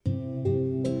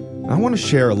I want to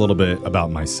share a little bit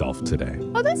about myself today.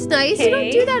 Oh, that's nice. You don't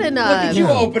do that enough. Look at you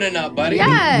opening up, buddy.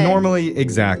 Yeah. Normally,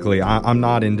 exactly. I'm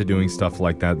not into doing stuff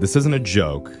like that. This isn't a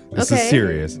joke. This is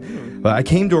serious. But I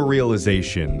came to a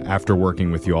realization after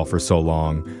working with you all for so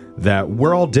long that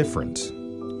we're all different.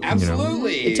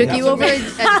 Absolutely. It took you over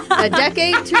a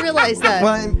decade to realize that.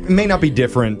 Well, it may not be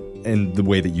different in the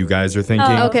way that you guys are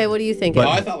thinking. Okay, what do you think? Oh,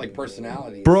 I thought like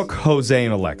personalities. Brooke, Jose,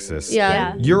 and Alexis.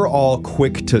 Yeah. You're all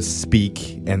quick to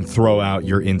speak and throw out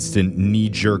your instant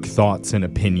knee-jerk thoughts and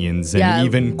opinions and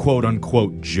even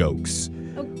quote-unquote jokes.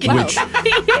 Which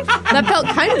That felt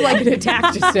kind of like an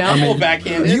attack just now.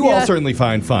 Backhanded. you all certainly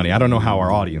find funny. I don't know how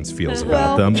our audience feels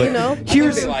about them, but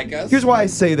think they like us. here's why I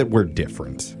say that we're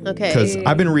different. Okay. Because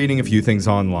I've been reading a few things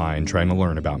online, trying to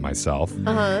learn about myself.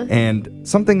 And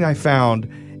something I found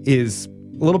is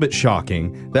a little bit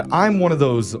shocking, that I'm one of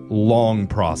those long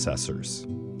processors.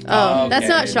 Oh, that's Okay.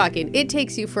 not shocking. It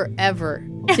takes you forever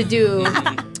to do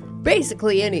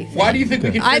basically anything. Why do you think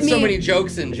we can fit so mean- many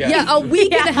jokes in, Jeff? Yeah, a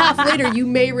week and a half later, you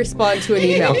may respond to an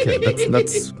email. Okay,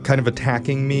 that's kind of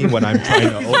attacking me when I'm trying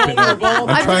to open up. I'm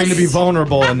I'm trying to be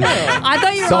vulnerable and I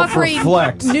thought you were offering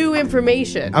self-reflect. new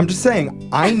information. I'm just saying,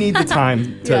 I need the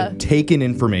time to take in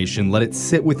information, let it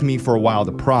sit with me for a while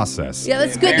to process. Yeah,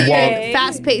 that's good that you're Okay. in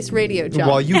fast-paced radio, John.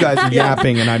 While you guys are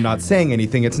yapping and I'm not saying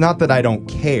anything, it's not that I don't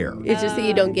care. It's just that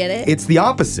you don't get it. It's the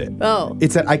opposite. Oh.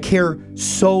 It's that I care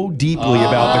so deeply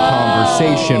about the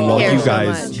conversation while Care you so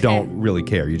guys much. don't really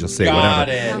care. You just say Got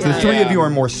whatever. it. So the three Yeah. of you are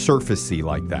more surfacey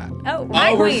like that. Oh,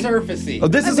 We're surfacey. Oh,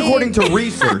 this is according to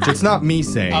research. It's not me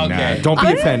saying Okay. that. Don't be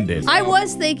offended. I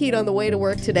was thinking on the way to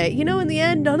work today, in the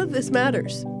end, none of this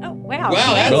matters. Oh, wow. Wow,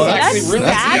 that's Well, actually really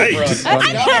sad. deep, bro. That's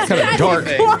kind of dark.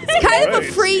 It's kind of a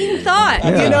freeing thought,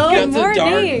 Yeah. That's Good a dark,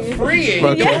 morning. freeing.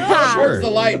 Okay, Don't push sure. towards the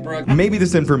light, Brooke. Maybe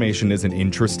this information isn't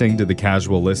interesting to the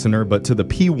casual listener, but to the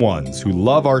P1s who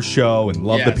love our show and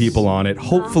love the Yes. people on it,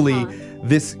 hopefully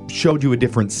this showed you a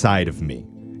different side of me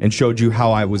and showed you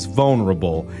how I was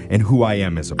vulnerable and who I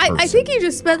am as a person. I think you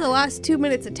just spent the last 2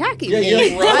 minutes attacking Yeah,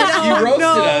 me. you roasted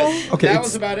us. Okay, That it's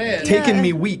was about it. taken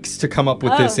me weeks to come up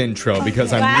with this intro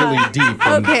because I'm really deep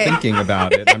and Okay. thinking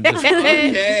about it. I'm just,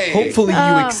 Okay. hopefully you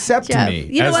accept Jeff, me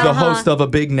you know as what? the host of a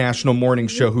big national morning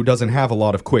show who doesn't have a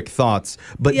lot of quick thoughts,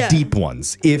 but Yeah. deep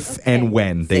ones, if and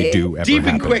when they See? do ever Deep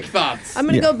and happen. quick thoughts. I'm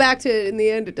going to go back to it. In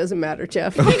the end, it doesn't matter,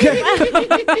 Jeff.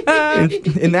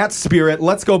 In that spirit,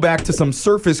 let's go back to some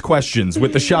surface questions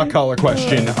with the shot caller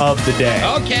question of the day.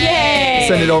 Okay.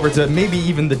 Send it over to maybe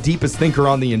even the deepest thinker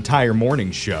on the entire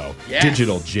morning show, Yes.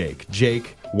 Digital Jake.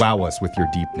 Jake, wow us with your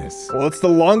deepness. Well, it's the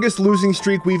longest losing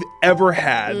streak we've ever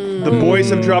had. The boys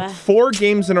have dropped 4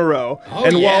 games in a row. Oh,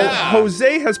 and while yeah.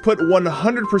 Jose has put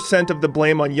 100% of the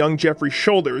blame on young Jeffrey's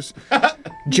shoulders,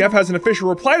 Jeff has an official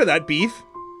reply to that beef,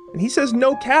 and he says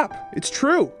no cap. It's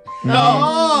true.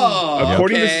 Oh,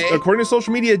 According okay. to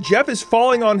social media, Jeff is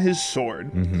falling on his sword.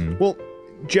 Well,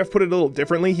 Jeff put it a little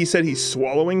differently. He said he's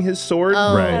swallowing his sword.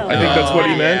 Right. I think that's what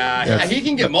he meant. Yeah, he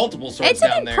can get multiple swords It's an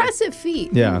down there. impressive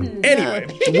feat. Yeah. Anyway,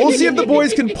 we'll see if the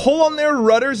boys can pull on their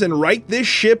rudders and right this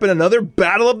ship in another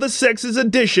Battle of the Sexes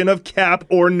edition of Cap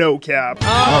or No Cap.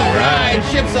 All right,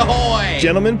 ships ahoy.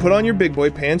 Gentlemen, put on your big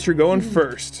boy pants. You're going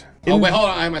first. Oh, wait, hold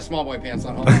on. I have my small boy pants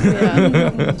on. Hold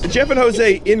on. Jeff and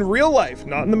Jose, in real life,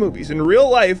 not in the movies, in real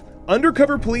life,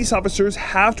 undercover police officers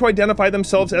have to identify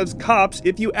themselves as cops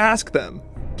if you ask them.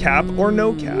 Cap or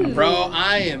no cap? Bro,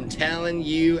 I am telling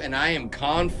you, and I am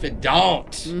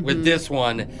confident with this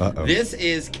one. This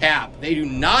is Cap. They do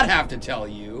not have to tell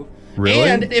you. Really?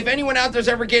 And if anyone out there's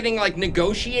ever getting like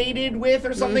negotiated with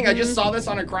or something, I just saw this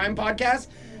on a crime podcast.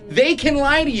 They can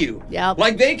lie to you. Yep.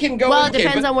 Like they can go. Well, it okay,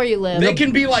 depends but on where you live. They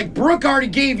can be like, Brooke already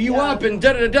gave you up, and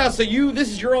da da da da. So this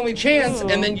is your only chance.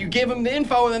 And then you give them the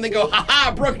info, and then they go, ha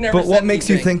ha, Brooke never. But said what makes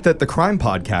you anything. think that the crime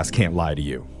podcast can't lie to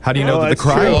you? How do you know that the that's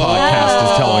crime true.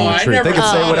 podcast is telling the I truth? never They can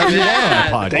say thought whatever of you that.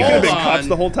 want on They the could have podcast. been Hold cops on.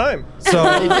 the whole time.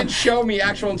 So, They did show me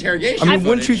actual interrogation. I mean,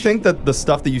 wouldn't you footage. think that the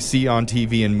stuff that you see on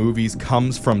TV and movies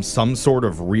comes from some sort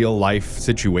of real life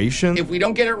situation? If we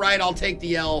don't get it right, I'll take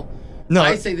the L. No.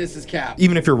 I say this is Cap.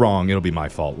 Even if you're wrong, it'll be my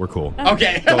fault. We're cool.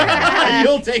 Okay.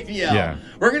 You'll take the L. Yeah.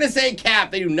 We're going to say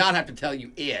Cap. They do not have to tell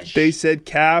you ish. They said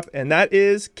cap, and that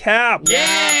is cap.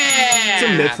 yeah. It's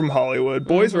a myth from Hollywood.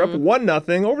 Boys are up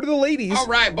 1-0. Over to the ladies. All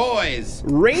right, boys.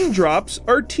 Raindrops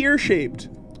are tear-shaped.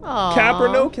 Cap or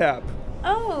no cap?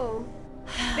 Oh.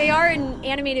 They are in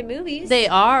animated movies. They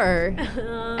are.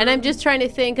 And I'm just trying to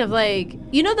think of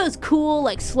those cool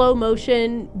slow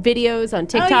motion videos on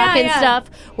TikTok yeah, and yeah. stuff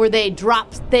where they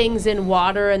drop things in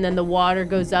water and then the water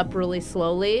goes up really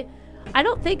slowly. I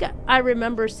don't think I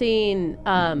remember seeing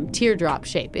teardrop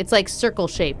shape. It's like circle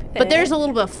shape. But there's a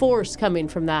little bit of force coming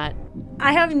from that.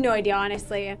 I have no idea,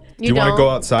 honestly. Do you want to go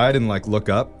outside and like look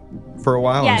up for a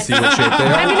while and see what shape they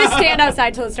are? I'm going to stand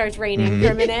outside till it starts raining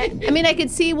for a minute. I mean, I could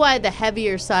see why the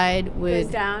heavier side would...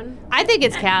 Goes down. I think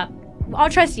it's cap. I'll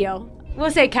trust you.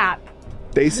 We'll say cap.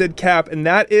 They said cap, and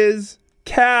that is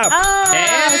cap.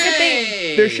 Oh, good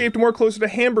thing. They're shaped more closer to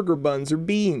hamburger buns or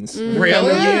beans.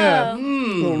 Really? Yeah. A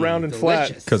little round and flat.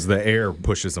 Delicious. Because the air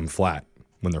pushes them flat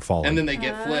when they're falling. And then they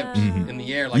get flipped in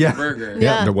the air like a burger.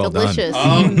 Yeah, they're well delicious.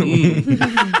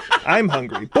 done. I'm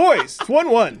hungry. Boys, it's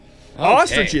 1-1.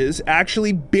 Ostriches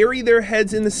actually bury their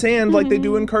heads in the sand like they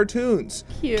do in cartoons.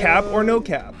 Cute. Cap or no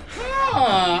cap?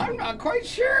 I'm not quite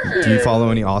sure. Do you follow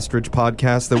any ostrich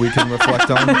podcasts that we can reflect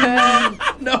on?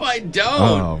 No, I don't.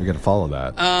 Oh, we got to follow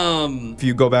that. Um, If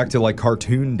you go back to like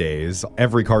cartoon days,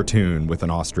 every cartoon with an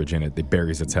ostrich in it, it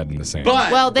buries its head in the sand.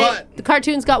 Well, the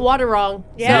cartoons got water wrong.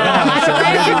 Yeah. So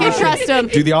I don't think you can trust them.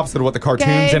 Do the opposite of what the cartoons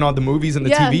Okay. and all the movies and the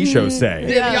Yeah. TV shows say.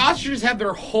 the ostriches have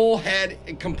their whole head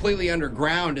completely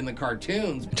underground in the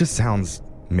cartoons. It just sounds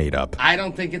made up. I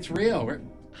don't think it's real.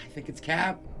 I think it's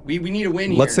cap. We need a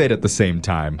win here. Let's say it at the same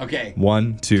time. Okay.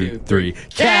 1, 2, 3.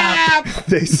 Cap!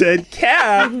 They said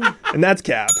cap, and that's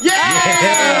cap.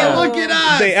 Yeah! Look at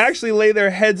us! They actually lay their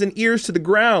heads and ears to the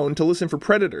ground to listen for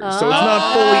predators, so it's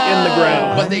not fully in the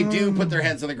ground. But they do put their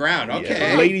heads on the ground.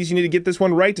 Okay. Ladies, you need to get this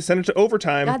one right to send it to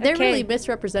overtime. God, they're Okay. really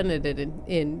misrepresented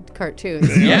in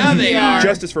cartoons. Yeah, they are.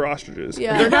 Justice for ostriches.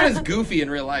 Yeah. They're not as goofy in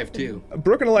real life, too.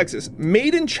 Brooke and Alexis,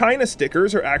 made in China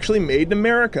stickers are actually made in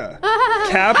America.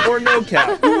 Cap or no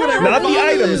cap? Not the thought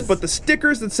items, this? but the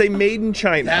stickers that say made in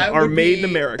China That are would made be in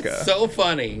America. So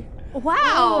funny.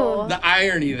 Wow. The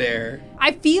irony there.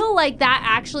 I feel like that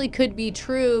actually could be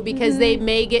true because they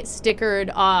may get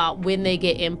stickered when they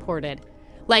get imported.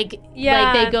 Like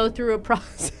they go through a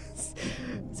process.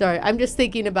 Sorry, I'm just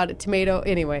thinking about a tomato.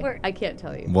 Anyway, I can't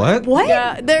tell you. What?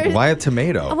 Yeah, Why a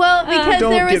tomato? Well, because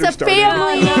Don't there get was her a started.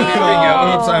 family.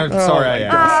 I'm sorry I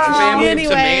asked. Family of Anyway,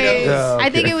 tomatoes. Yeah, I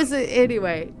think it was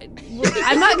anyway.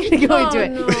 I'm not going to go into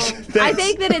it. I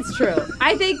think that it's true.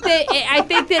 I think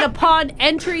that upon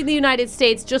entering the United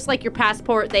States, just like your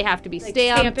passport, they have to be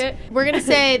stamped. stamp it. We're going to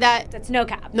say that That's no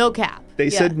cap. no cap. They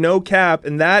said no cap,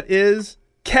 and that is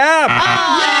cap.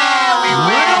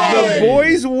 The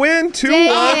boys win 2-1.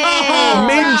 Dang.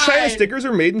 Made in China stickers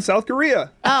are made in South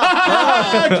Korea.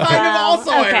 Kind of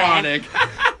also ironic.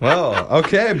 Well,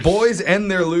 okay. Boys end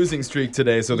their losing streak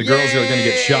today, so the girls are going to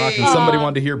get shocked. And somebody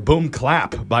wanted to hear Boom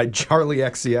Clap by Charlie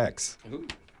XCX.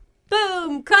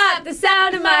 Boom, clap, the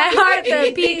sound of my heart.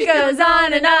 The beat goes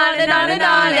on and on and on and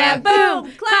on. And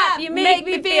boom, clap, you make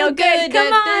me feel good.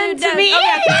 Come on to me.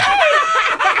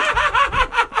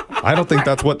 I don't think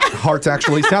that's what hearts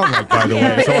actually sound like, by the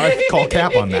way, so I call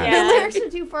cap on that. The lyrics are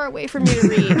too far away for me to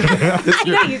read.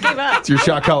 You gave up. It's your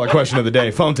shot collar question of the day.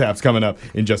 Phone tap's coming up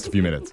in just a few minutes.